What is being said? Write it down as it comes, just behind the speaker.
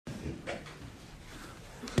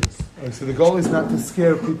So the goal is not to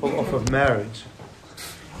scare people off of marriage.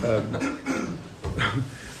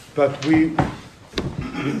 But we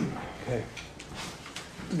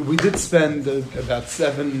did spend about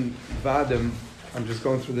 7 vadim. I'm just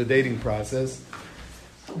going through the dating process.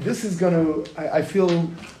 This is going to, I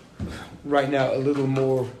feel right now a little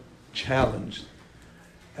more challenged.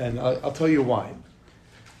 And I'll tell you why.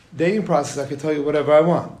 Dating process, I can tell you whatever I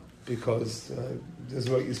want because this is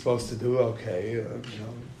what you're supposed to do, okay.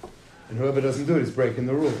 And whoever doesn't do it is breaking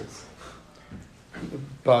the rules.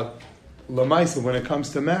 But Lamaisa, when it comes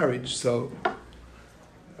to marriage, so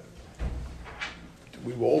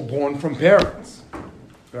we were all born from parents,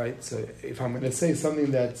 right? So if I'm going to say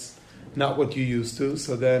something that's not what you're used to,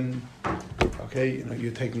 so then, okay,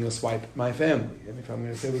 you're taking a swipe at my family. And if I'm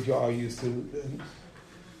going to say what you are used to, then...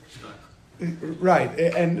 Right.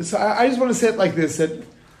 And so I just want to say it like this, that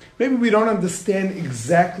maybe we don't understand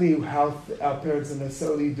exactly how our parents are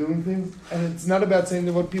necessarily doing things, and it's not about saying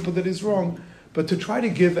that what people did is wrong, but to try to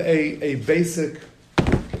give a basic,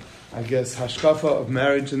 I guess, hashkafa of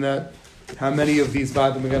marriage and that. How many of these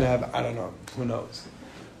vadim we're going to have, I don't know. Who knows?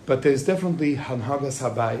 But there's definitely hanhagas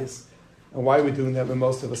habayis. And why we're doing that when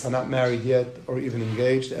most of us are not married yet or even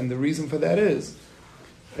engaged. And the reason for that is,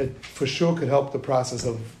 it for sure could help the process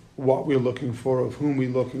of what we're looking for, of whom we're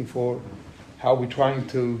looking for, how we're trying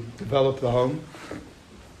to develop the home.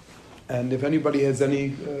 And if anybody has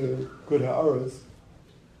any good ha'aras,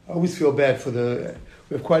 I always feel bad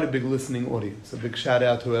we have quite a big listening audience. A big shout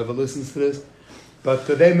out to whoever listens to this. But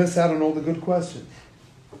they miss out on all the good questions.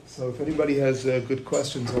 So if anybody has good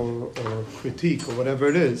questions or critique or whatever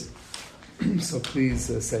it is, so please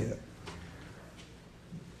say that.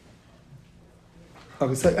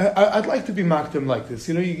 Okay, so I'd like to be makdim like this.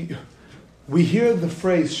 We hear the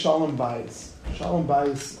phrase shalom bayis. Shalom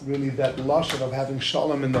bayis, really that lashon of having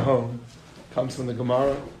shalom in the home, comes from the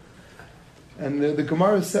Gemara. And the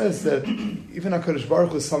Gemara says that even HaKadosh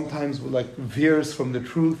Baruch Hu sometimes veers from the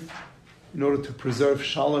truth in order to preserve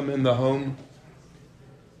shalom in the home.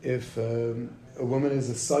 If a woman is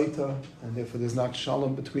a saita, and therefore there's not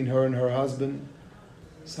shalom between her and her husband,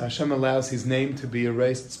 so Hashem allows his name to be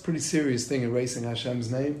erased. It's a pretty serious thing, erasing Hashem's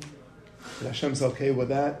name. But Hashem's okay with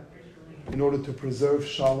that, in order to preserve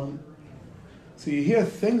shalom. So you hear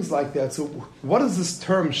things like that. So what does this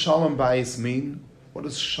term shalom bayis mean? What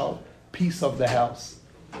does peace of the house?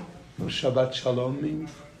 What does Shabbat shalom mean?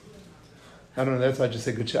 I don't know, that's why I just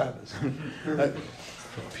say good Shabbos.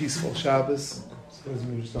 Peaceful Shabbos. Doesn't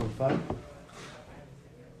mean you just don't fight.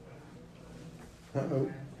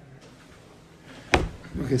 Uh-oh.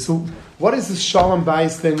 Okay, so what is this shalom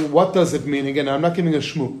bayis thing? What does it mean? Again, I'm not giving a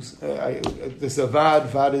shmooze. This is a vad.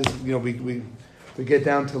 Vad is, we get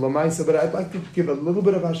down to lamaisa, but I'd like to give a little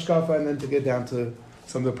bit of hashkafa and then to get down to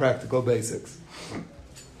some of the practical basics.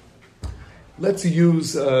 Let's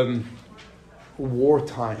use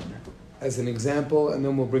wartime as an example, and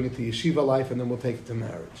then we'll bring it to yeshiva life, and then we'll take it to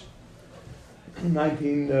marriage.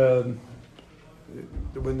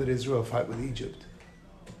 When did Israel fight with Egypt?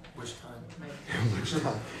 Which time? Which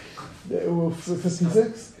time?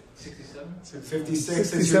 56? 67?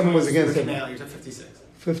 67 was against them. You're 56.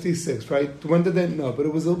 56, right? When did they? No, but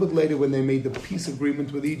it was a little bit later when they made the peace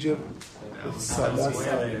agreement with Egypt. When was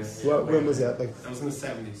that? That was in the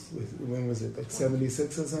 70s. When was it?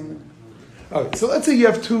 76 or something? Okay, so let's say you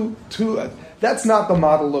have two. That's not the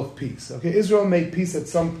model of peace. Okay, Israel made peace at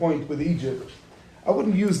some point with Egypt. I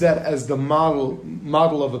wouldn't use that as the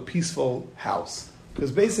model of a peaceful house,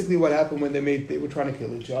 because basically what happened when they were trying to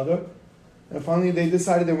kill each other, and finally they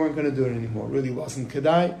decided they weren't going to do it anymore. It really wasn't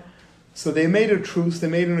kedai, so they made a truce. They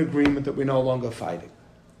made an agreement that we're no longer fighting.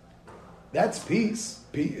 That's peace.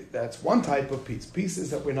 That's one type of peace. Peace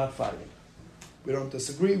is that we're not fighting. We don't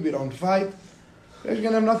disagree. We don't fight. We're going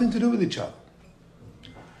to have nothing to do with each other.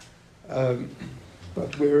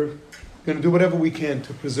 But we're going to do whatever we can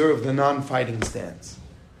to preserve the non-fighting stance.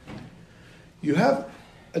 You have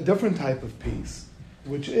a different type of peace,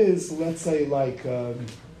 which is, let's say, like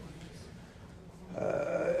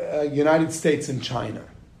United States and China,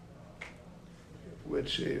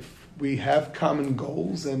 which if we have common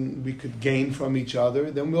goals and we could gain from each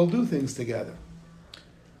other, then we'll do things together.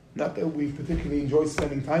 Not that we particularly enjoy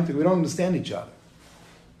spending time together. We don't understand each other.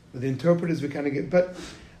 With the interpreters, we kind of get, but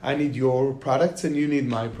I need your products and you need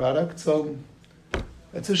my product, so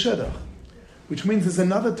it's a shidduch. Which means there's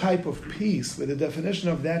another type of peace, where the definition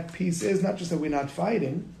of that peace is not just that we're not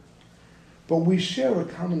fighting, but we share a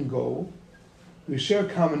common goal, we share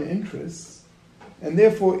common interests, and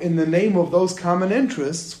therefore in the name of those common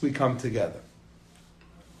interests, we come together.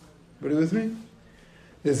 Are you with me?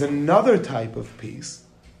 There's another type of peace,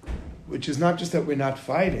 which is not just that we're not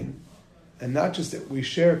fighting, and not just that we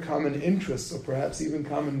share common interests or perhaps even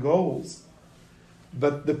common goals,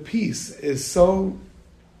 but the peace is so...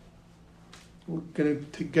 We're going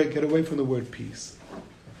to get away from the word peace.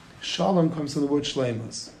 Shalom comes from the word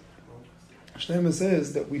shleimus. Shleimus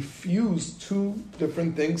is that we fuse two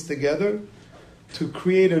different things together to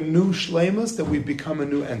create a new shleimus, that we become a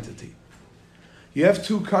new entity. You have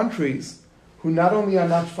two countries who not only are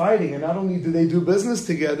not fighting, and not only do they do business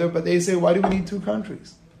together, but they say, why do we need two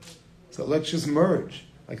countries? So let's just merge,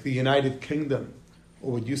 like the United Kingdom,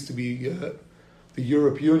 or what used to be the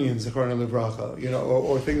Europe Union, Zechron Livracha,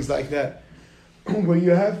 or things like that,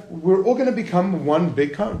 where we're all going to become one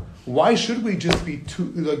big country. Why should we just be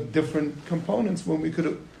two different components when we could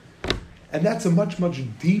have? And that's a much, much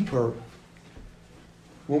deeper.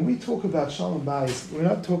 When we talk about Shalom Bayis, we're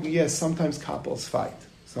not talking, yes, sometimes couples fight.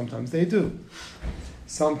 Sometimes they do.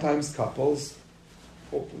 Sometimes couples,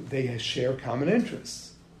 they share common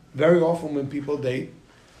interests. Very often when people date,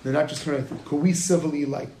 they're not just trying to cohesively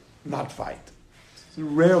not fight. It's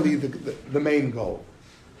rarely the main goal.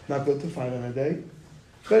 Not good to fight on a date.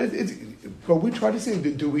 But we try to say,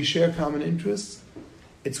 do we share common interests?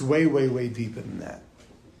 It's way, way, way deeper than that.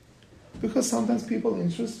 Because sometimes people's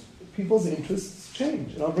interests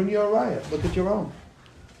change. And I'll bring you a riot. Look at your own.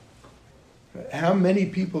 How many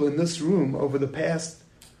people in this room over the past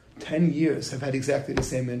 10 years have had exactly the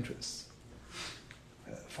same interests?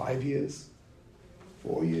 5 years?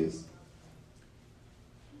 4 years?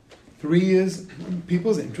 3 years?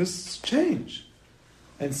 People's interests change.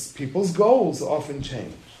 And people's goals often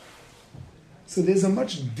change. So there's a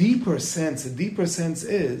much deeper sense. A deeper sense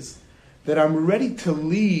is that I'm ready to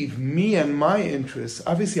leave me and my interests.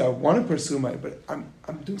 Obviously, I want to pursue but I'm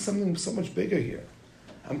doing something so much bigger here.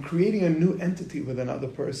 I'm creating a new entity with another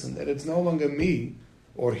person, that it's no longer me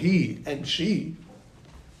or he and she,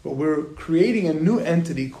 but we're creating a new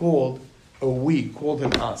entity called a we, called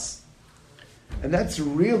an us. And that's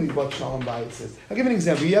really what Shalom Bayis says. I'll give you an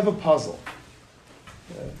example. You have a puzzle.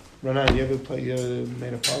 Ranan, you ever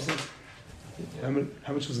made a puzzle?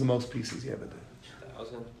 How much was the most pieces you ever did?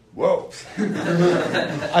 1,000. Whoa!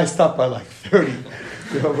 I stopped by 30,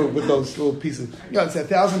 with those little pieces. It's a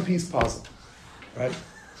 1,000-piece puzzle, right?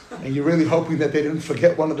 And you're really hoping that they didn't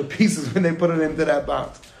forget one of the pieces when they put it into that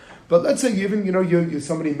box. But let's say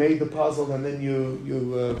somebody made the puzzle, and then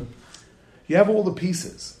you have all the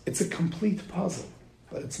pieces. It's a complete puzzle,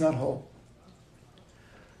 but it's not whole.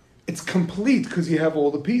 It's complete because you have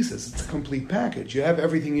all the pieces. It's a complete package. You have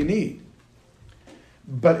everything you need.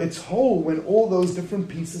 But it's whole when all those different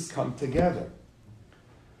pieces come together.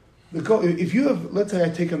 If you have, let's say I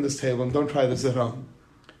take on this table, and don't try this at home.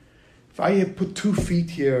 If I had put 2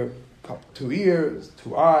 feet here, 2 ears,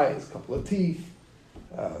 2 eyes, a couple of teeth,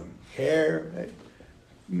 hair, right?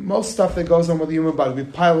 Most stuff that goes on with the human body, we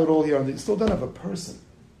pile it all here, and you still don't have a person.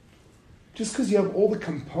 Just because you have all the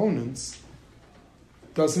components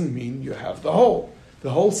doesn't mean you have the whole. The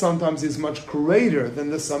whole sometimes is much greater than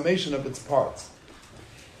the summation of its parts.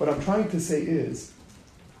 What I'm trying to say is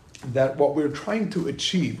that what we're trying to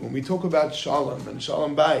achieve when we talk about Shalom and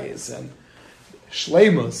Shalom Bayis and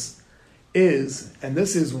Shleimus is, and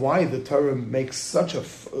this is why the Torah makes such a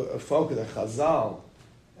focus, the Chazal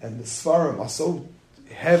and the Sfarim are so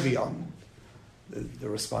heavy on the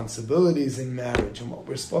responsibilities in marriage, and what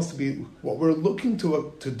we're supposed to be, what we're looking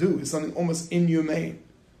to do is something almost inhumane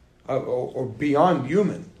or beyond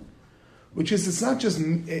human, which is, it's not just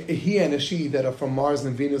a he and a she that are from Mars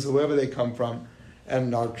and Venus, whoever they come from,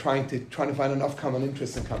 and are trying to find enough common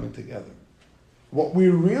interests in coming together. What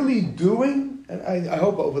we're really doing, and I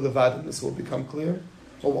hope over the Vadim this will become clear,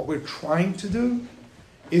 but what we're trying to do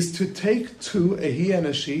is to take two, a he and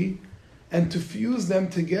a she, and to fuse them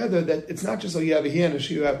together, that it's not just, you have a he and a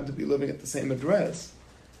she who happen to be living at the same address,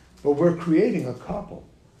 but we're creating a couple.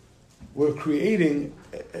 We're creating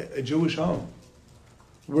a Jewish home.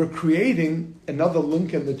 We're creating another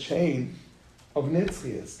link in the chain of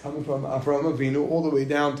Nitzchias, coming from Avraham Avinu all the way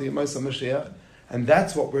down to Yemais HaMashiach, and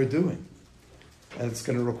that's what we're doing. And it's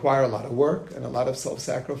going to require a lot of work and a lot of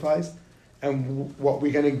self-sacrifice, and what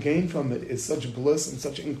we're going to gain from it is such bliss and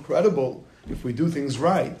such incredible, if we do things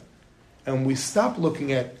right, and we stop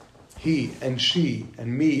looking at he and she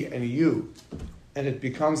and me and you, and it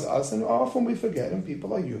becomes us, and often we forget, and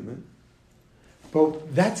people are human.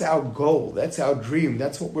 But that's our goal, that's our dream,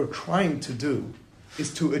 that's what we're trying to do,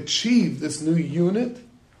 is to achieve this new unit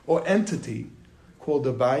or entity called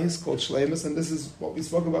the Bayis, called Shleimus, and this is what we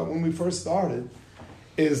spoke about when we first started,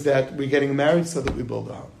 is that we're getting married so that we build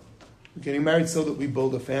a home. We're getting married so that we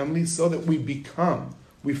build a family, so that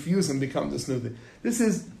we fuse and become this new thing. This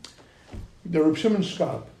is the Reb Shimon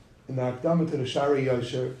Shkab in the Akdama to the Shari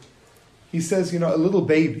Yosher, he says, a little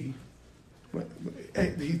baby,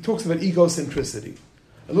 he talks about egocentricity.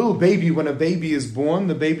 A little baby, when a baby is born,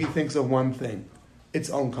 the baby thinks of one thing, its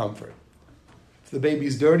own comfort. If the baby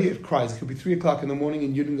is dirty, it cries. It could be 3 o'clock in the morning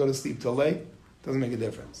and you didn't go to sleep till late. Doesn't make a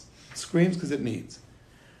difference. It screams because it needs.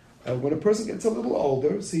 When a person gets a little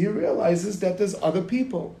older, so he realizes that there's other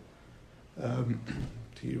people.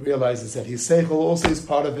 He realizes that his seichel also is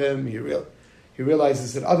part of him. He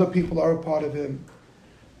realizes that other people are a part of him.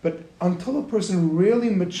 But until a person really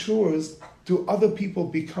matures, do other people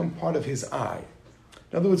become part of his I?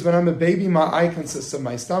 In other words, when I'm a baby, my I consists of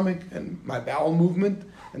my stomach and my bowel movement,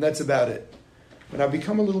 and that's about it. When I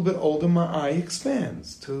become a little bit older, my I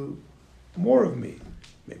expands to more of me.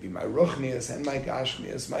 Maybe my ruchnias and my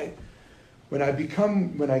gashmias. When I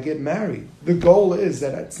get married, the goal is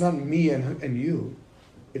that it's not me and you,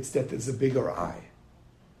 it's that there's a bigger I.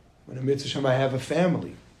 When a mitzvah Shem, I have a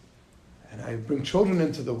family, and I bring children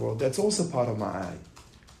into the world, that's also part of my I.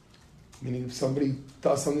 Meaning if somebody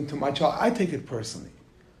does something to my child, I take it personally.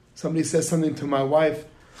 Somebody says something to my wife.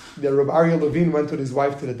 The Rabbi Aryeh Levine went with his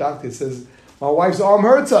wife to the doctor. He says, my wife's arm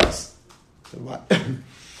hurts us. I said, what?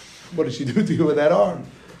 What did she do to you with that arm?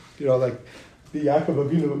 Like the Yaakov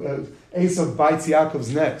Avinu, Esav bites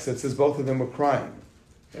Yaakov's neck. So it says both of them were crying.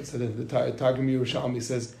 That's what the Targum Yerushalmi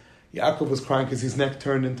says. Yaakov was crying because his neck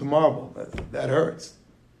turned into marble. That hurts.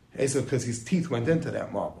 Esav because his teeth went into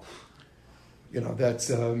that marble.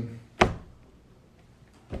 That's...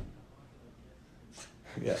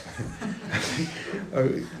 yeah.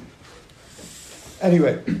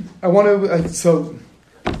 Anyway, I want to...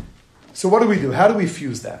 So what do we do? How do we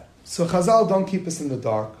fuse that? So Chazal don't keep us in the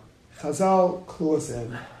dark. Chazal clue us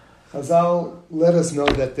in. Chazal let us know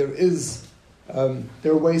that there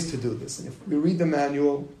are ways to do this. And if we read the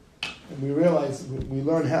manual and we realize we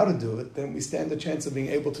learn how to do it, then we stand a chance of being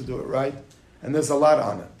able to do it right. And there's a lot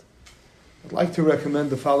on it. I'd like to recommend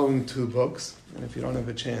the following 2 books, and if you don't have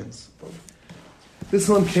a chance. This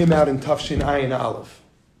one came out in Tafshin Ayin Aleph.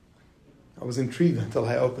 I was intrigued until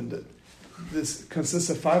I opened it. This consists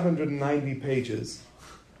of 590 pages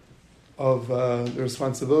of the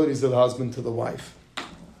responsibilities of the husband to the wife.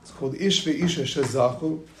 It's called Ish Ve'isha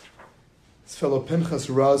Shezachu. This fellow Pinchas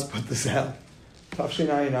Raz put this out. Tafshin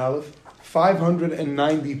Ayin Aleph,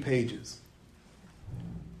 590 pages.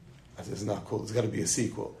 I said, it's not cool, it's got to be a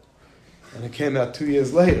sequel. And it came out 2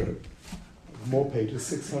 years later. More pages,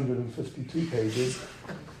 652 pages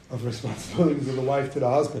of responsibilities of the wife to the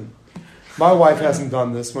husband. My wife hasn't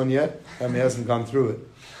done this one yet. Hasn't gone through it.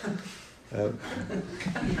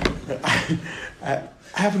 I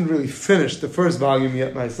haven't really finished the first volume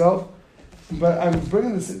yet myself, but I'm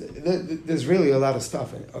bringing this. There's really a lot of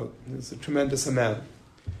stuff in it. There's a tremendous amount.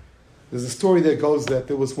 There's a story that goes that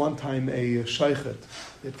there was one time a sheikhet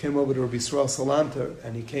that came over to Rabbi Yisrael Salanter,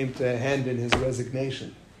 and he came to hand in his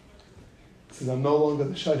resignation. He says, I'm no longer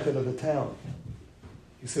the sheikhet of the town.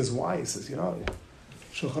 He says, why? He says, Shulchan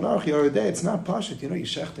Aruch Yoreh De'ah, it's not pashut. You're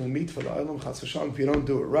shechting meat for the olam chas v'shalom if you don't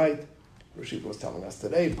do it right. Rashid was telling us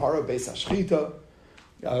today, para beis hashchita.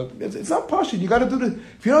 It's not pashut. You got to do it.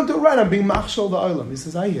 If you don't do it right, I'm being machshol the olam. He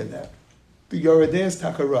says, I hear that. The Yoreh De'ah is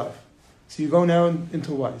takarav. So you go now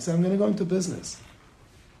into what? He says, I'm going to go into business.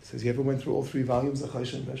 He says, you ever went through all 3 volumes of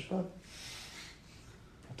Choshen Mishpat?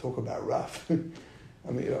 I talk about rough.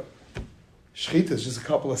 Shchita is just a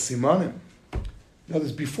couple of simanim. In other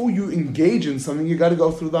words, before you engage in something, you got to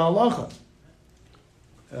go through the halacha.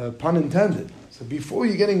 Pun intended. So before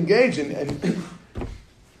you get engaged in, and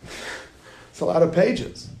it's a lot of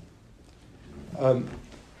pages. Now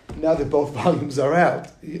that both volumes are out,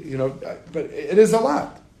 but it is a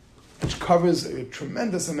lot, which covers a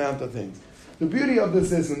tremendous amount of things. The beauty of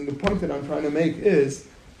this is, and the point that I'm trying to make is,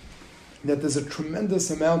 that there's a tremendous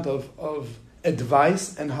amount of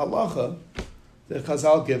advice and halacha that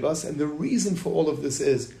Chazal give us, and the reason for all of this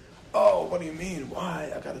is, what do you mean?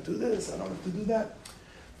 Why? I got to do this, I don't have to do that.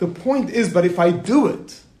 The point is, but if I do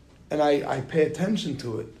it, and I pay attention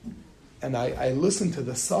to it, and I listen to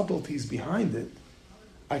the subtleties behind it,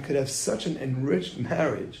 I could have such an enriched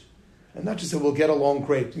marriage, and not just say, we'll get along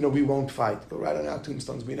great, we won't fight, but right on our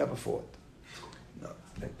tombstones, we never fought. No,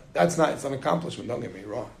 it's not an accomplishment, don't get me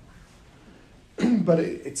wrong. But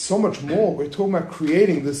it's so much more. We're talking about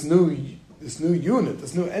creating this new unit,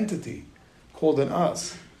 this new entity called an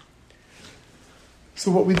us. So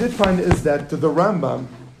what we did find is that the Rambam,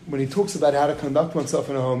 when he talks about how to conduct oneself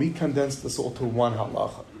in a home, he condensed this all to one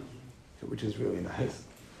halacha, which is really nice.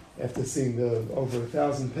 After seeing the over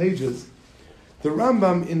 1,000 pages, the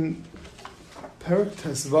Rambam in Perek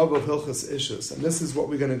Tesvav of Hilchos Ishus, and this is what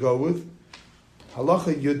we're going to go with,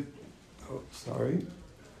 halacha yud.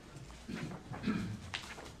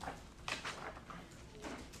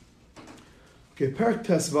 Okay, Perek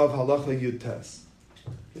Tes Vav Halacha Yud Tes.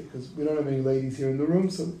 Because we don't have any ladies here in the room,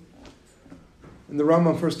 so. And the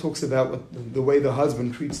Rambam first talks about the way the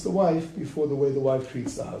husband treats the wife before the way the wife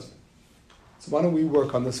treats the husband. So why don't we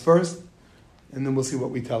work on this first, and then we'll see what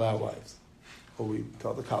we tell our wives. Or we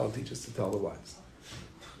tell the college teachers to tell the wives.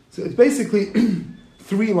 So it's basically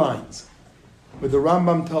 3 lines where the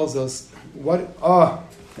Rambam tells us now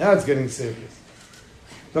it's getting serious.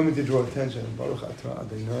 Let me to draw attention. Baruch atah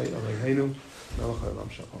Adonai Eloheinu melech haolam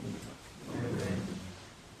shalom.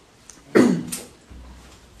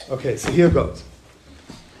 Okay, so here goes.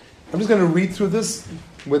 I'm just going to read through this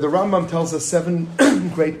where the Rambam tells us 7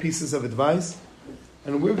 great pieces of advice.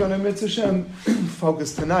 And we're going to, Mitzvah Shem,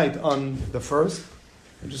 focus tonight on the first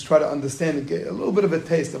and just try to understand and get a little bit of a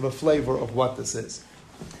taste of a flavor of what this is.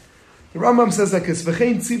 The Rambam says like this,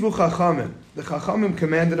 V'chein tzivu chachamim. The chachamim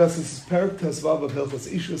commanded us, this is Perek Tes Vav of Hilchos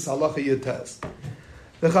Ishus Halacha Yud Tes.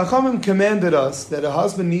 The chachamim commanded us that a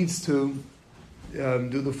husband needs to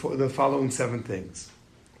do the following 7 things.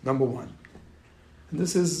 Number 1. And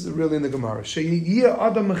this is really in the Gemara. You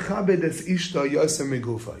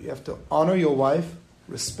have to honor your wife,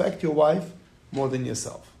 respect your wife more than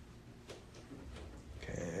yourself.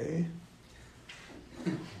 Okay.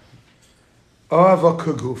 Ahava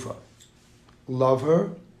kagufa. Love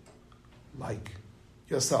her like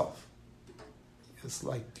yourself. It's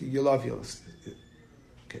like you love yours.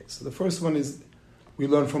 Okay, so the first one is, we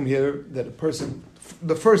learn from here that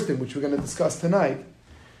the first thing which we're going to discuss tonight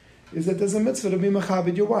is that there's a mitzvah to be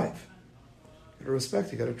machabed your wife. You got to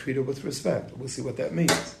respect, you got to treat her with respect. We'll see what that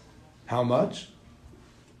means. How much?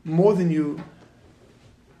 More than you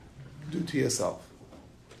do to yourself.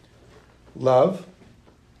 Love,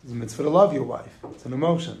 there's a mitzvah to love your wife. It's an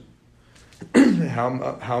emotion.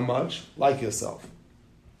 How much? Like yourself.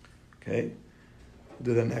 Okay? We'll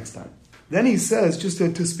do that next time. Then he says, just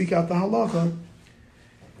to speak out the halacha,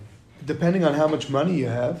 depending on how much money you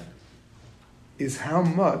have, is how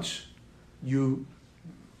much you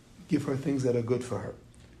give her things that are good for her.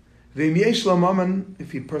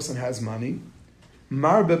 If a person has money,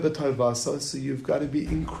 so you've got to be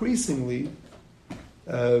increasingly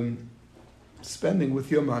spending with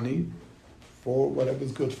your money for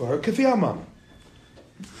whatever's good for her.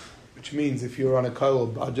 Which means if you're on a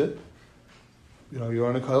kollel budget, you're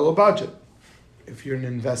on a kollel budget. If you're an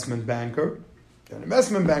investment banker, you're an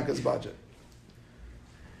investment banker's budget.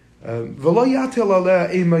 Don't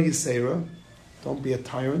be a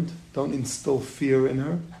tyrant. Don't instill fear in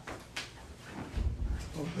her.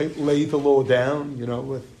 Don't lay the law down,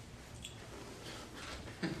 with...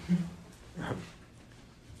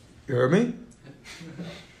 You heard me?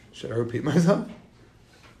 Should I repeat myself?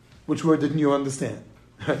 Which word didn't you understand?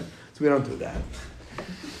 So we don't do that.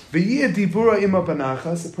 A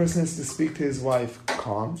person has to speak to his wife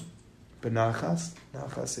calm. Benachas.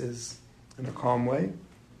 Nachas is in a calm way,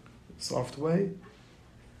 soft way.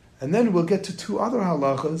 And then we'll get to 2 other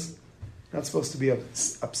halachas. Not supposed to be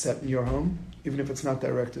upset in your home, even if it's not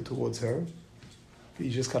directed towards her. If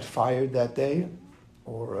you just got fired that day,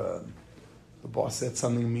 or the boss said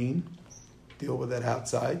something mean, deal with that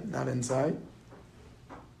outside, not inside.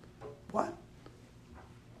 What?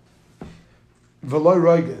 V'loy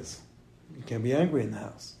roiges. You can't be angry in the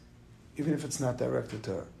house, even if it's not directed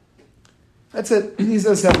to her. That's it. These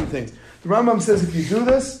are 7 things. The Rambam says if you do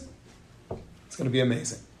this, it's going to be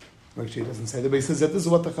amazing. Actually, he doesn't say that, but he says that this is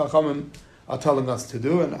what the Chachamim are telling us to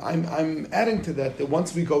do, and I'm adding to that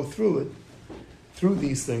once we go through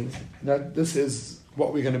these things, that this is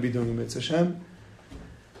what we're going to be doing in Mitzvah Shem.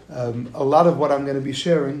 A lot of what I'm going to be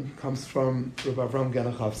sharing comes from Rabbi Avram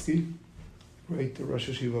Ganachovsky, right, the Rosh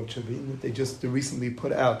Hashiva of Chavin, that they recently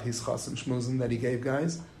put out his Chasim Shmuzim that he gave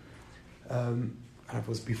guys. I don't know if it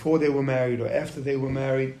was before they were married or after they were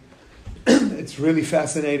married. It's really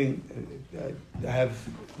fascinating. I have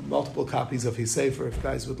multiple copies of his Sefer if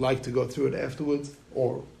guys would like to go through it afterwards,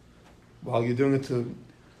 or while you're doing it to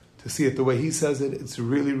see it the way he says it. It's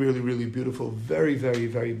really, really, really beautiful. Very, very,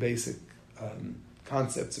 very basic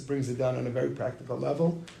concepts. It brings it down on a very practical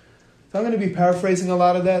level. So I'm going to be paraphrasing a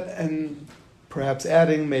lot of that and perhaps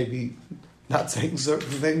adding, maybe not saying certain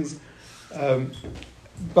things.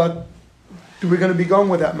 But we're going to be going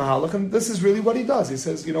with that mahalach, and this is really what he does. He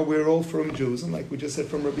says, we're all from Jews, and like we just said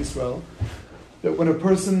from Rabbi Israel, that when a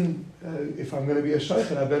person, if I'm going to be a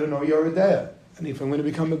shaykh, I better know Yeridea. And if I'm going to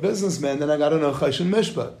become a businessman, then I got to know Choshen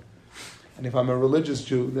Mishpat. And if I'm a religious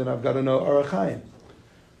Jew, then I've got to know Orach Chaim.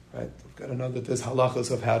 Right? I've got to know that there's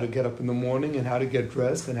halachas of how to get up in the morning, and how to get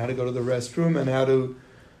dressed, and how to go to the restroom, and how to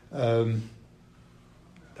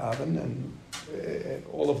daven and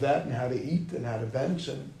all of that, and how to eat and how to bench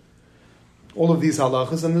and all of these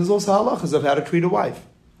halachas. And there's also halachas of how to treat a wife.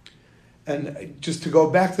 And just to go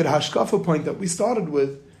back to the hashkafa point that we started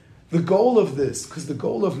with, the goal of this, because the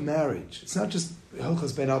goal of marriage, it's not just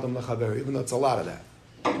hilchas ben adam lechaver, even though it's a lot of that.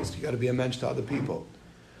 Just you got to be a mensch to other people.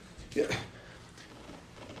 Yeah.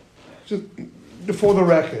 Just for the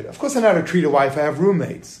record, of course I know how to treat a wife. I have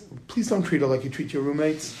roommates. Please don't treat her like you treat your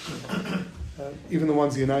roommates, even the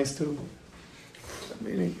ones you're nice to. I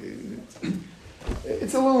mean,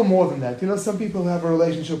 it's a little more than that. Some people have a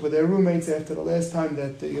relationship with their roommates after the last time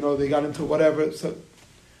that, they got into whatever. So,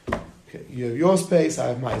 okay, you have your space, I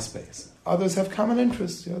have my space. Others have common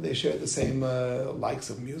interests. They share the same likes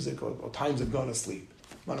of music or times of going to sleep.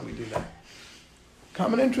 Why don't we do that?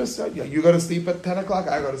 Common interests. You go to sleep at 10 o'clock,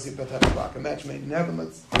 I go to sleep at 10 o'clock. A match made in heaven,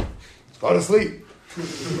 let's go to sleep.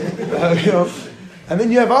 And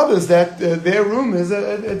then you have others that their room is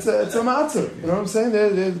it's a matzah. You know what I'm saying?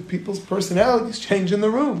 They're people's personalities change in the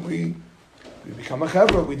room. We become a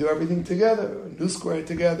chevra. We do everything together. New Square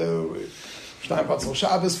together. Steinpatzel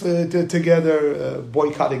Shabbos together.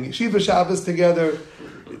 Boycotting Yeshiva Shabbos together.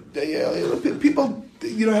 People,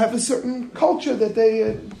 have a certain culture that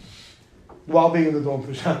they, while being in the dorm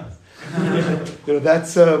for Shabbos.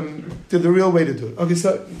 That's the real way to do it. Okay,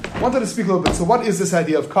 so I wanted to speak a little bit. So what is this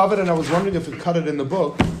idea of kavod? And I was wondering if we cut it in the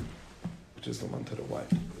book, which is the one to the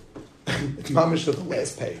wife. It's mamish to the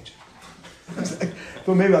last page.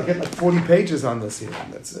 Well, maybe I'll get like 40 pages on this here.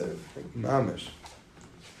 That's mamish.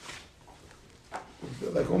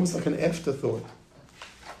 Like almost like an afterthought.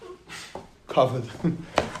 Kavod.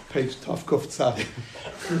 Page Tav Kuf Tzadi.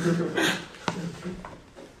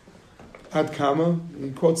 Ad Kama, he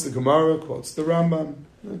quotes the Gemara, quotes the Rambam,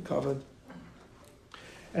 covered.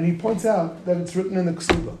 And he points out that it's written in the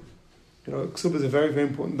Ksuba. Ksuba is a very, very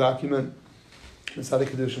important document. The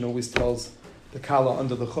Tzaddik Kedushin always tells the Kala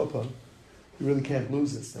under the Chuppah, you really can't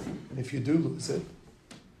lose this thing. And if you do lose it,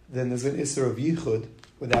 then there's an Isser of Yichud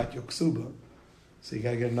without your Ksuba. So you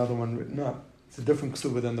got to get another one written up. It's a different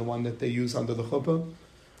Ksuba than the one that they use under the Chuppah.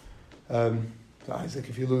 So Isaac,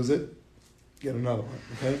 if you lose it, get another one,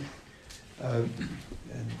 okay?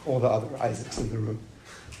 And all the other Isaacs in the room.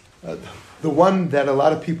 The one that a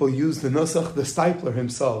lot of people use, the Nusach, the Stipler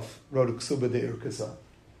himself wrote a Ksuba de Irkasa.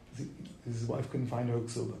 His wife couldn't find her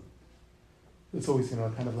Ksuba. It's always,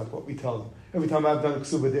 kind of like what we tell them. Every time I've done a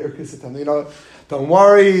Ksuba de Irkasa, tell them, don't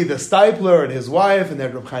worry, the Stipler and his wife, and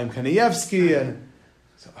then Reb Chaim Kanievsky, and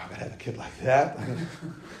so I gotta have a kid like that.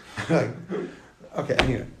 Okay,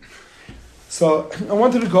 anyway. So I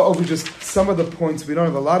wanted to go over just some of the points. We don't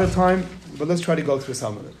have a lot of time, but let's try to go through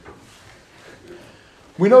some of it.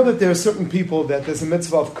 We know that there are certain people that there's a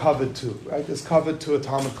mitzvah of kavod to, right? There's kavod to a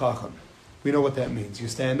Talmid Chacham. We know what that means. You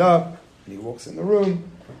stand up, and he walks in the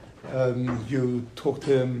room. You talk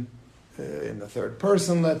to him in the third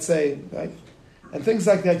person, let's say, right? And things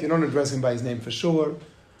like that. You don't address him by his name for sure.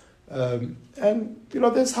 And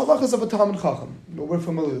there's halachas of a Talmid Chacham. We're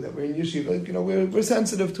familiar with that. We're in yeshiva. We're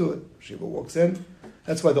sensitive to it. Yeshiva walks in.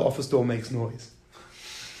 That's why the office door makes noise.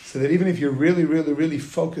 So that even if you're really, really, really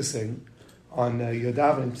focusing on your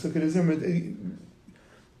davening,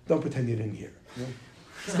 don't pretend you didn't hear.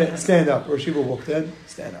 Stand up. Or Yeshiva walked in.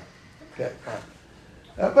 Stand up. Okay,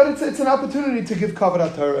 fine. But it's an opportunity to give kavod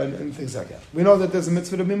at Torah and things like that. We know that there's a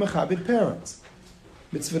mitzvah to be mechabed parents.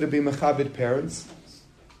 Mitzvah to be mechabed parents.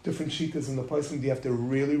 Different shittas in the person. Do you have to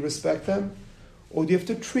really respect them? Or do you have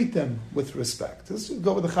to treat them with respect? Let's just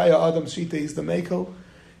go with the Chaya Adam shita. He's the Mekel.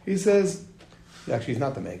 He says, actually he's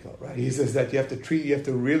not the Mekel, right? He says that you have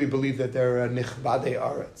to really believe that they're nichvadei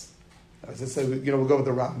aretz. As I said, we'll go with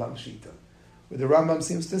the Rambam shita. Where the Rambam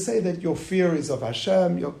seems to say that your fear is of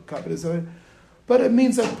Hashem, your kavod is of, but it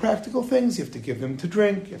means that practical things, you have to give them to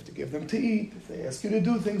drink, you have to give them to eat. If they ask you to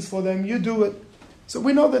do things for them, you do it. So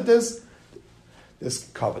we know that there's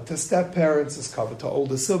kavod to step-parents, there's kavod to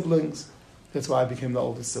older siblings. That's why I became the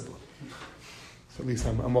oldest sibling. So at least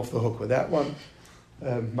I'm off the hook with that one.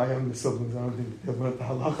 My younger siblings, I don't think they've learned the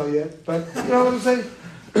halacha yet, but you know what I'm saying?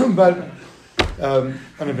 But I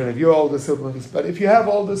don't even have your older siblings, but if you have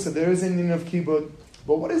older, so there is Indian of kibbud.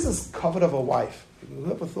 But what is this kavod of a wife?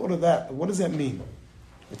 Who ever thought of that? What does that mean?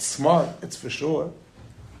 It's smart, it's for sure.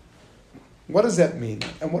 What does that mean?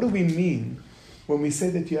 And what do we mean when we say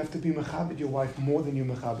that you have to be mechabed your wife more than you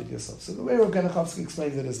mechabed yourself? So the way Rav Ganachovsky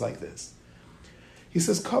explains it is like this. He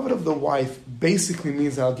says, kavod of the wife basically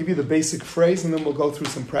means, I'll give you the basic phrase, and then we'll go through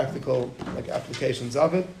some practical applications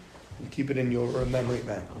of it, and keep it in your memory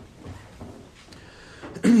bank.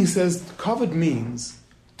 He says, kavod means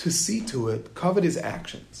to see to it, kavod is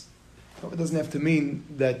actions. It doesn't have to mean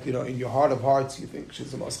that, in your heart of hearts, you think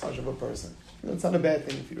she's the most hush of a person. It's not a bad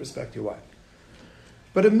thing if you respect your wife.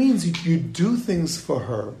 But it means you do things for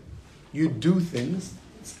her. You do things,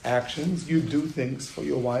 it's actions, you do things for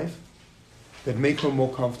your wife that make her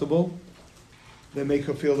more comfortable, that make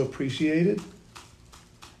her feel appreciated.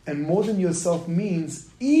 And more than yourself means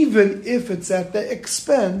even if it's at the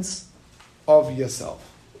expense of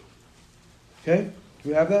yourself. Okay? Do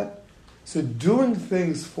we have that? So doing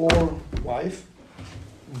things for wife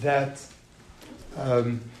that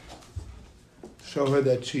show her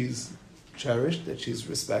that she's cherished, that she's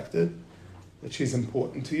respected, that she's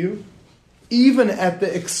important to you, even at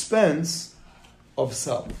the expense of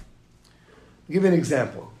self. I'll give you an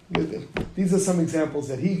example. These are some examples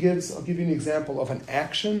that he gives. I'll give you an example of an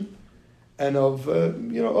action and of a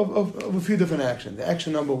few different actions.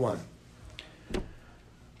 Action number one.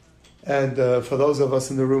 And for those of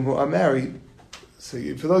us in the room who are married, for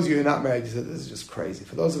those of you who are not married, you said, this is just crazy.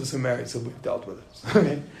 For those of us who are married, so we've dealt with it.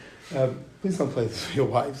 Okay? Please don't play this with your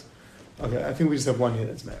wives. Okay, I think we just have one here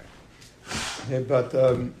that's married. Okay, but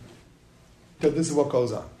this is what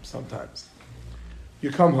goes on sometimes. You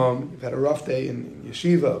come home, you've had a rough day in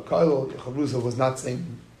yeshiva, kollel, your chavrusa was not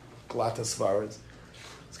saying glata svaras.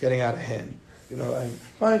 It's getting out of hand. And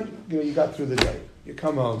fine, you got through the day. You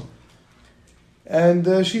come home,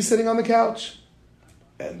 and she's sitting on the couch.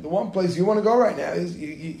 And the one place you want to go right now is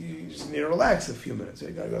you just need to relax a few minutes. So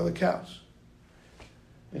you got to go to the couch.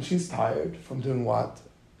 And she's tired from doing what?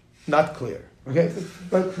 Not clear. Okay?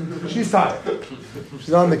 But she's tired.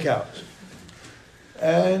 She's on the couch.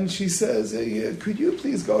 And she says, could you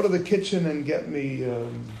please go to the kitchen and get me,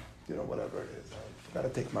 whatever it is. I forgot to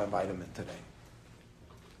take my vitamin today.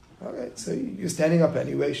 Okay, so you're standing up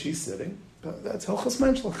anyway. She's sitting. But that's hilchos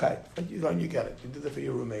menschlichkeit. You get it. You did it for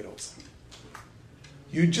your roommate also.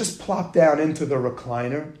 You just plop down into the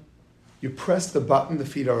recliner. You press the button, the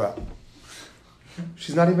feet are up.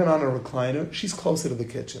 She's not even on a recliner. She's closer to the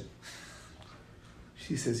kitchen.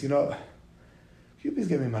 She says, could you please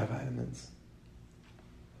give me my vitamins?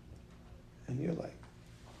 And you're like,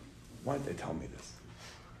 why did they tell me this?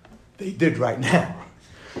 They did right now.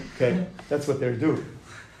 Okay? That's what they're doing.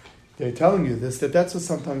 They're telling you this, that's what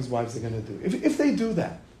sometimes wives are going to do. If they do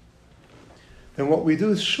that, then what we do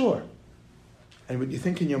is sure. And what you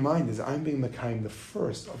think in your mind is, I'm being Mekayim, the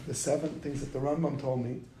first of the 7 things that the Rambam told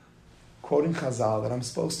me, quoting Chazal, that I'm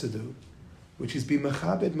supposed to do, which is be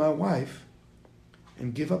mechabed my wife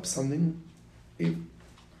and give up something,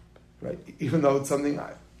 right? Even though it's something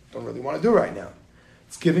I don't really want to do right now.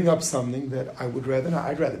 It's giving up something that I would rather not.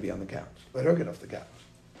 I'd rather be on the couch. Let her get off the couch.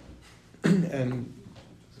 And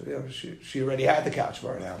so, she already had the couch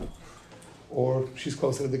for an hour. Or she's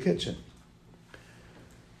closer to the kitchen.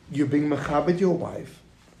 You're being mechabed your wife,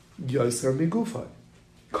 yoser migufay.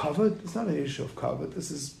 Covered? It's not an issue of covered.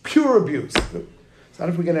 This is pure abuse. It's not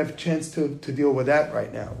if we're going to have a chance to deal with that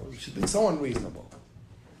right now. We should be so unreasonable.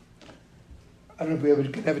 I don't know if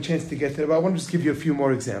we can have a chance to get to it, but I want to just give you a few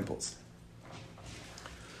more examples.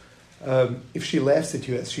 If she laughs at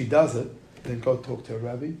you as she does it, then go talk to a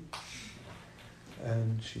rabbi.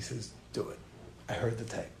 And she says, do it. I heard the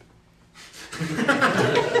tape.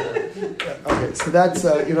 Okay, so that's,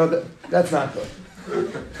 that's not good.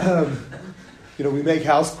 We make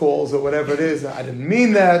house calls or whatever it is. I didn't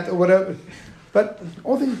mean that or whatever. But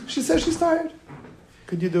she says she's tired.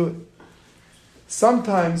 Could you do it?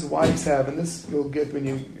 Sometimes wives have, and this you'll get when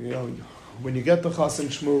you get the chas and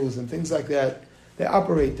shmuz and things like that, they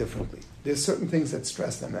operate differently. There's certain things that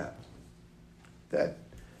stress them out. That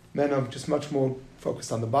men are just much more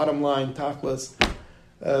focused on the bottom line, tachlis.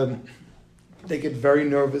 They get very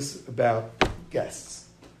nervous about guests.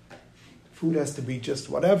 Food has to be just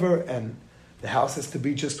whatever, and the house has to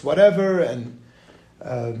be just whatever, and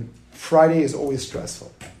Friday is always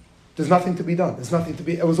stressful. There's nothing to be done.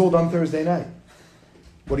 It was all done Thursday night.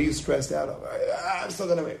 What are you stressed out of? I'm still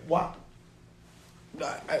going to make what?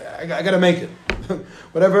 I got to make it.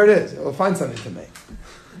 Whatever it is, I'll find something to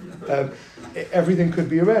make. Everything could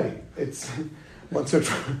be ready. It's once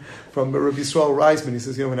from Rabbi Yisrael Reisman. He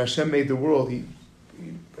says, when Hashem made the world, he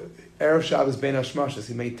Erev Shabbos Ben Hashmashas,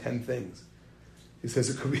 he made 10 things. He says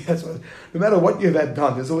it could be, no matter what you've had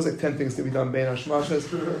done, there's always 10 things to be done Ben Hashmashas.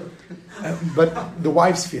 But the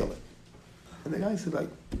wives feel it. And the guy said,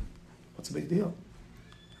 what's the big deal?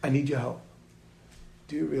 I need your help.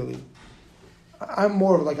 Do you really? I'm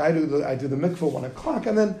more of I do the mikvah 1 o'clock,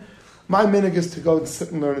 and then my minhag is to go and sit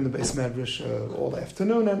and learn in the Beis Medrash all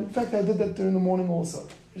afternoon. And in fact, I did that during the morning also.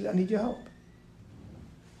 I need your help.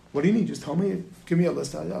 What do you need? Just tell me. Give me a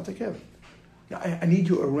list. I'll take care of it. I need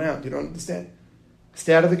you around. You don't understand.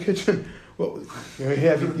 Stay out of the kitchen. Well, you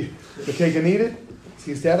take and eat it. So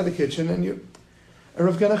he's out of the kitchen, and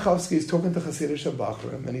Rav Genachovsky is talking to Hasidic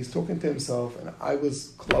Bachrim, and he's talking to himself, and I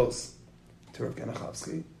was close to Rav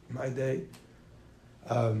Genachovsky in my day.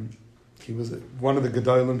 He was one of the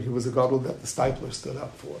Gedolim. He was a gadol that the Stipler stood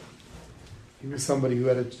up for. He was somebody who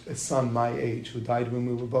had a son my age who died when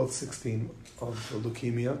we were both 16 of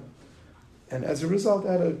leukemia. And as a result,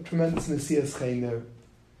 I had a tremendous Nesias Chaim there.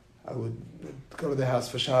 I would go to the house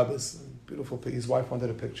for Shabbos. Beautiful picture. His wife wanted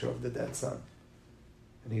a picture of the dead son.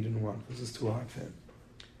 And he didn't want it. It was just too hard for him.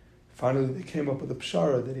 Finally, they came up with a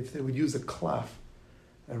pshara that if they would use a klaf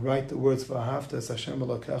and write the words V'ahavta es Hashem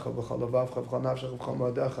Elokecha v'chol levavcha v'chol nafshecha v'chol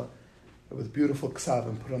moedecha with beautiful ksav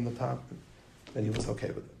and put on the top, then he was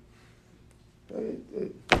okay with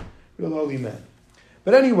it. Real holy man.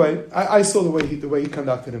 But anyway, I saw the way he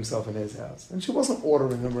conducted himself in his house. And she wasn't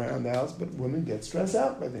ordering him around the house, but women get stressed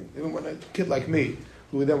out, I think. Even when a kid like me,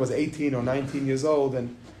 who then was 18 or 19 years old,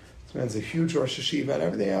 and this man's a huge Rosh Hashiva and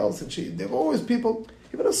everything else, and there were always people,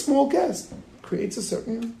 even a small guest, creates a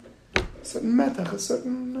certain metach, a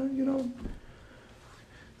certain,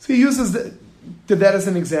 So he uses that as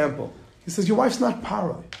an example. He says, your wife's not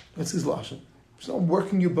paroi. That's his lashon. She's not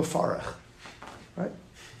working you befarach. Right?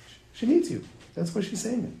 She needs you. That's why she's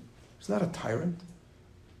saying it. She's not a tyrant.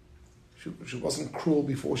 She wasn't cruel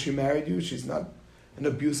before she married you. She's not an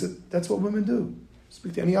abusive. That's what women do.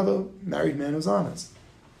 Speak to any other married man who's honest.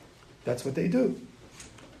 That's what they do.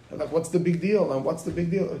 They're like, what's the big deal? And what's the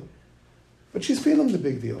big deal? But she's feeling the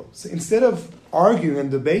big deal. So instead of arguing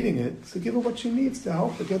and debating it, so give her what she needs to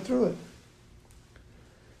help her get through it.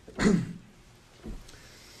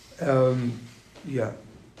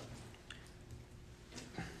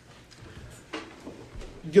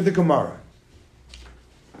 Give the Gemara.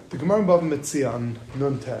 The Gemara in Bava Metzia on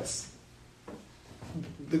Nun Tes.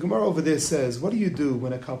 The Gemara over there says, what do you do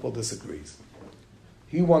when a couple disagrees?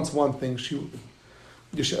 He wants one thing, we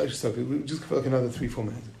just for like another 3-4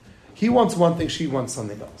 minutes. He wants one thing, she wants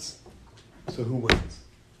something else. So who wins?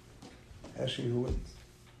 Actually, who wins?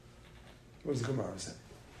 What does the Gemara say?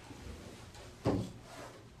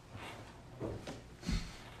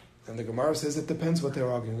 And the Gemara says it depends what they're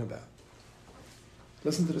arguing about.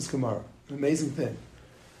 Listen to this Gemara. An amazing thing.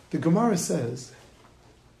 The Gemara says,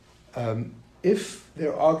 if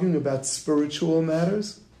they're arguing about spiritual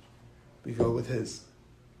matters, we go with his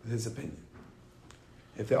opinion.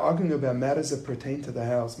 If they're arguing about matters that pertain to the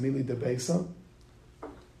house, mili de beisa,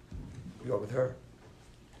 we go with her.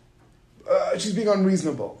 She's being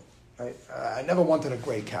unreasonable. I never wanted a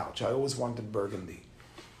gray couch. I always wanted burgundy.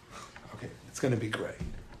 Okay, it's going to be gray.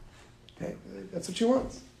 Okay, that's what she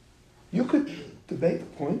wants. You could debate the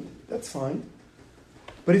point. That's fine.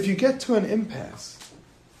 But if you get to an impasse,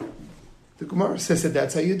 the Gemara says that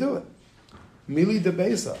that's how you do it. Mili de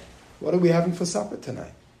beisa. What are we having for supper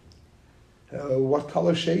tonight? What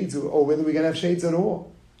color shades, or whether we're going to have shades at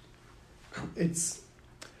all. But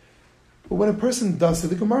when a person does it,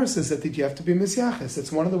 the Gemara says that you have to be misyaches.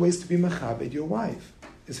 It's one of the ways to be mechabed your wife,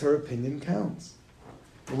 is her opinion counts.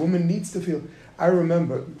 A woman needs to feel. I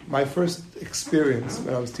remember my first experience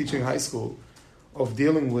when I was teaching high school of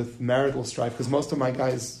dealing with marital strife, because most of my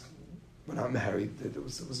guys were not married. It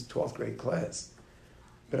was a 12th grade class.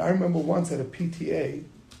 But I remember once at a PTA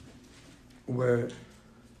where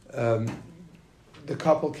the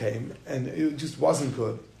couple came and it just wasn't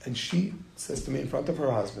good. And she says to me in front of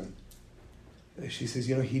her husband, she says,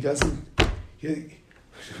 he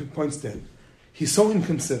points to him, he's so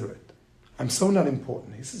inconsiderate. I'm so not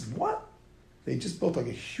important. He says, what? They just built like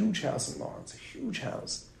a huge house in Lawrence, a huge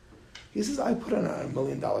house. He says, I put on a $1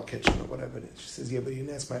 million kitchen or whatever it is. She says, yeah, but you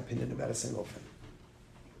didn't ask my opinion about a single thing.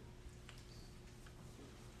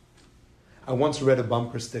 I once read a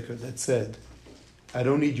bumper sticker that said, I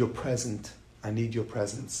don't need your present, I need your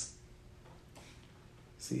presence.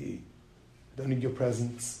 See, I don't need your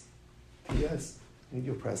presence. Yes, I need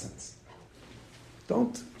your presence.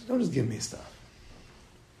 Don't just give me stuff.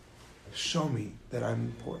 Show me that I'm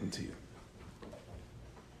important to you.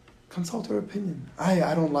 Consult her opinion.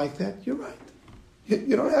 I don't like that. You're right.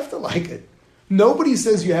 You don't have to like it. Nobody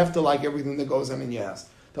says you have to like everything that goes on in your house.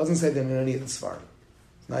 Doesn't say that in any of the Svarim.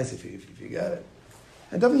 It's nice if you get it.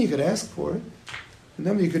 And definitely you could ask for it. And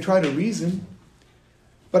then you could try to reason.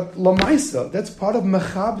 But lamaisa, that's part of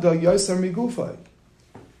mechabda yosar migufay.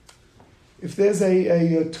 If there's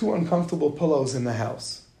two uncomfortable pillows in the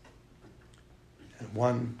house and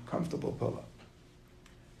one comfortable pillow,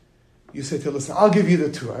 you say to her, listen, I'll give you the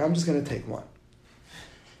two. I'm just going to take one.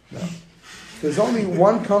 No. If there's only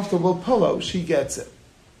one comfortable pillow, she gets it.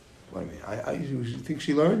 What do you mean? You think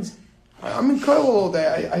she learns? I'm in Koil all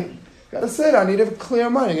day. Got to say that. I need to have a clear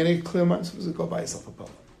mind. I need a clear mind. So go buy yourself a pillow.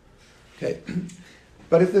 Okay?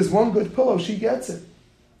 But if there's one good pillow, she gets it.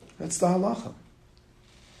 That's the halacha.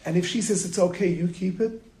 And if she says it's okay, you keep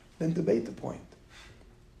it, then debate the point.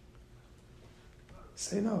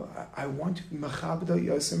 Say, no, I want you to machabdo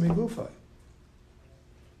yosem megufay.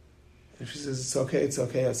 If she says it's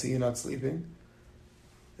okay, I see you're not sleeping,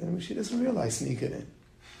 then she doesn't realize, sneak it in.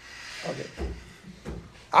 Okay.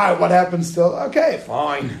 All right, what happens still? Okay,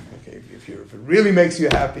 fine. Okay, if it really makes you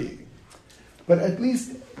happy. But at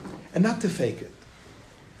least, and not to fake it.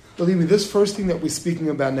 Believe me, this first thing that we're speaking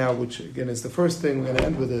about now, which again is the first thing we're going to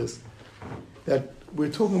end with, is that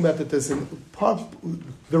we're talking about that there's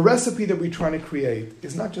the recipe that we're trying to create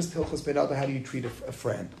is not just Hilchos Bein Adam, how do you treat a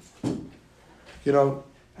friend. You know,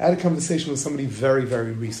 I had a conversation with somebody very,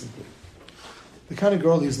 very recently. The kind of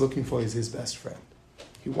girl he's looking for is his best friend.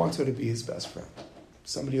 He wants her to be his best friend.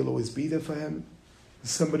 Somebody who'll always be there for him,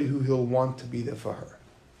 somebody who he'll want to be there for her.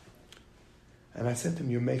 And I said to him,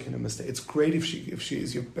 you're making a mistake. It's great if she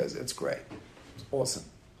is your best, it's great. It's awesome.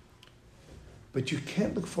 But you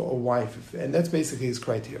can't look for a wife, and that's basically his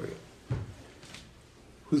criteria,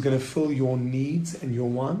 who's going to fill your needs and your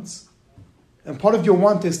wants. And part of your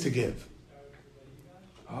want is to give.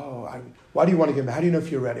 Why do you want to give? How do you know if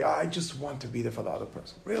you're ready? I just want to be there for the other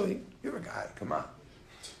person. Really? You're a guy. Come on.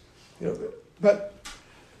 You know, but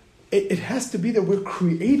it has to be that we're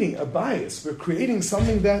creating a bias. We're creating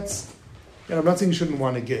something that's, I'm not saying you shouldn't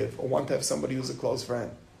want to give or want to have somebody who's a close friend.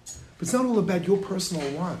 But it's not all about your personal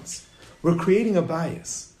wants. We're creating a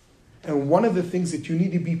bias. And one of the things that you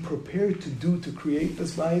need to be prepared to do to create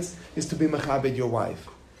this bias is to be mechabed your wife.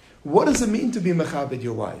 What does it mean to be mechabed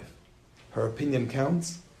your wife? Her opinion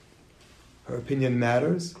counts. Her opinion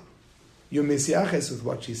matters. You're misyaches with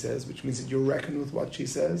what she says, which means that you reckon with what she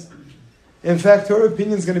says. In fact, her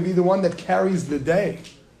opinion is going to be the one that carries the day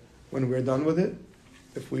when we're done with it,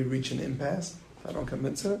 if we reach an impasse, if I don't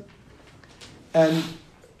convince her. And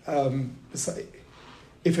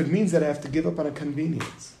if it means that I have to give up on a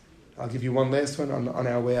convenience, I'll give you one last one on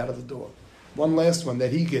our way out of the door. One last one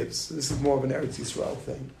that he gives. This is more of an Eretz Yisrael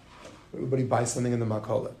thing. Everybody buys something in the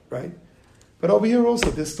makolet, right? But over here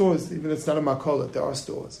also, there's stores, even if it's not a makolet, there are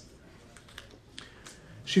stores.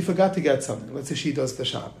 She forgot to get something. Let's say she does the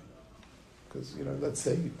shopping. Because, let's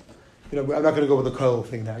say, I'm not going to go with the kollel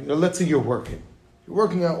thing now. Let's say you're working. You're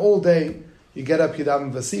working out all day. You get up, you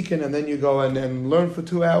daven vasikin, and then you go and learn for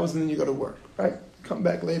 2 hours, and then you go to work, right? Come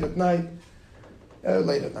back late at night.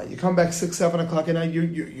 You come back 6, 7 o'clock at night,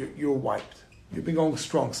 you're wiped. You've been going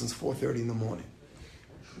strong since 4:30 in the morning.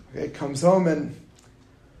 Okay, comes home and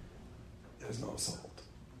there's no salt.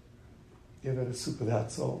 You ever had a soup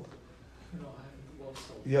without salt? No, I haven't. Well,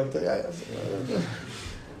 salt. You have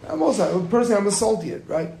I'm a salty,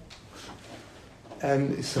 right?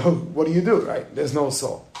 And so what do, right? There's no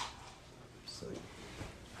salt. So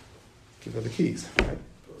give her the keys, right?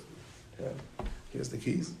 Yeah. Here's the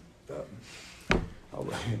keys.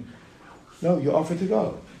 No, you offered to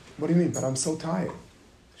go. What do you mean? But I'm so tired.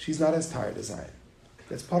 She's not as tired as I am.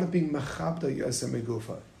 That's part of being machabda yosem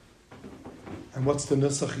megufa. And what's the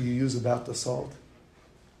nusach you use about the salt?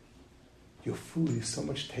 Your food is so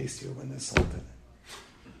much tastier when there's salt in it.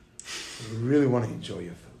 So you really want to enjoy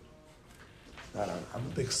your food. I'm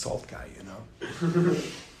a big salt guy,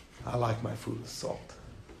 I like my food with salt.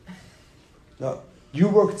 Now, you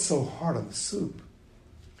worked so hard on the soup.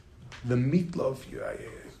 The meatloaf,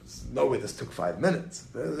 no way this took 5 minutes.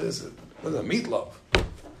 There's a meatloaf.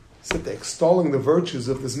 Sit there extolling the virtues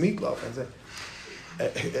of this meatloaf and say,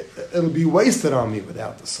 it'll be wasted on me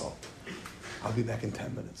without the salt. I'll be back in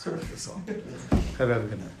 10 minutes with the salt. Have a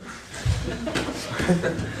good night.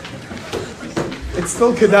 It's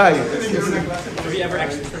still kedai. Have you ever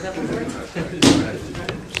actually said that before?